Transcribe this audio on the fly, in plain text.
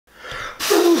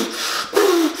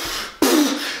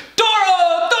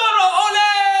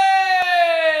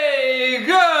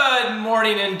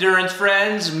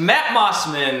friends, Matt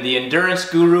Mosman, the endurance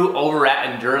guru over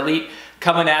at EndurElite,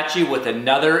 coming at you with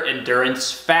another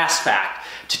endurance fast fact.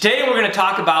 Today we're going to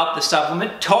talk about the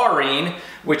supplement Taurine,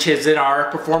 which is in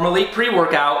our PerformElite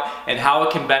pre-workout, and how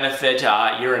it can benefit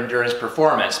your endurance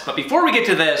performance. But before we get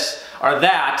to this or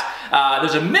that,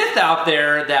 there's a myth out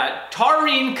there that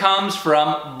taurine comes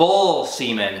from bull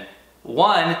semen.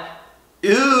 One,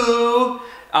 ooh.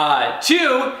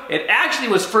 Two, it actually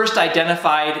was first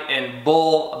identified in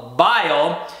bull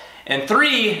bile. And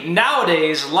three,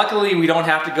 nowadays, luckily we don't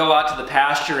have to go out to the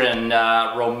pasture and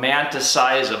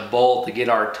romanticize a bull to get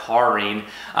our taurine.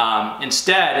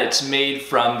 Instead, it's made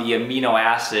from the amino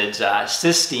acids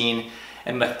cysteine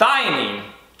and methionine.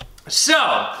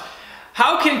 So,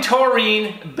 how can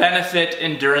taurine benefit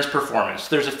endurance performance?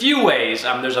 There's a few ways.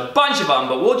 There's a bunch of them,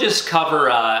 but we'll just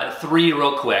cover three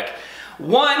real quick.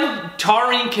 One,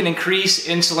 taurine can increase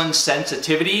insulin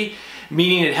sensitivity,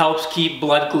 meaning it helps keep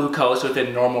blood glucose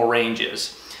within normal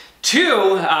ranges.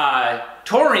 Two,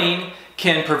 taurine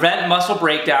can prevent muscle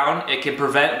breakdown, it can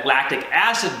prevent lactic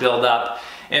acid buildup,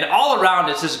 and all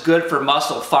around it's just good for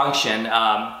muscle function.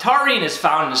 Taurine is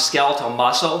found in skeletal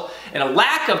muscle, and a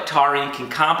lack of taurine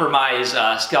can compromise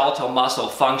skeletal muscle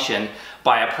function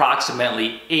by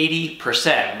approximately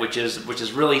 80%, which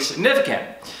is really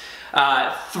significant.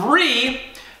 Three,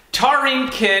 taurine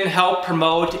can help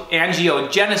promote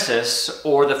angiogenesis,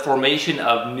 or the formation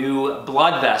of new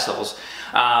blood vessels,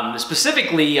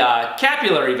 specifically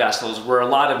capillary vessels, where a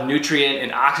lot of nutrient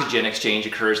and oxygen exchange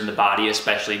occurs in the body,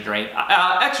 especially during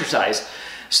exercise.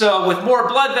 So with more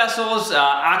blood vessels,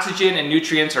 oxygen and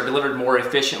nutrients are delivered more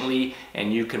efficiently,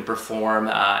 and you can perform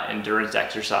endurance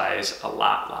exercise a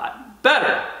lot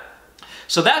better.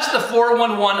 So that's the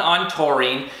 411 on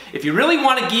taurine. If you really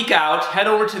want to geek out, head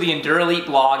over to the EndurElite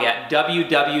blog at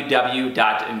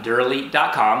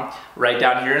www.endurelite.com, right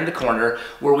down here in the corner,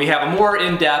 where we have a more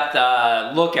in-depth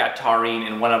look at taurine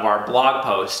in one of our blog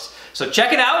posts. So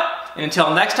check it out, and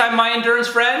until next time, my endurance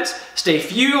friends, stay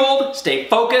fueled, stay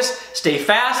focused, stay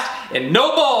fast, and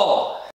no bull!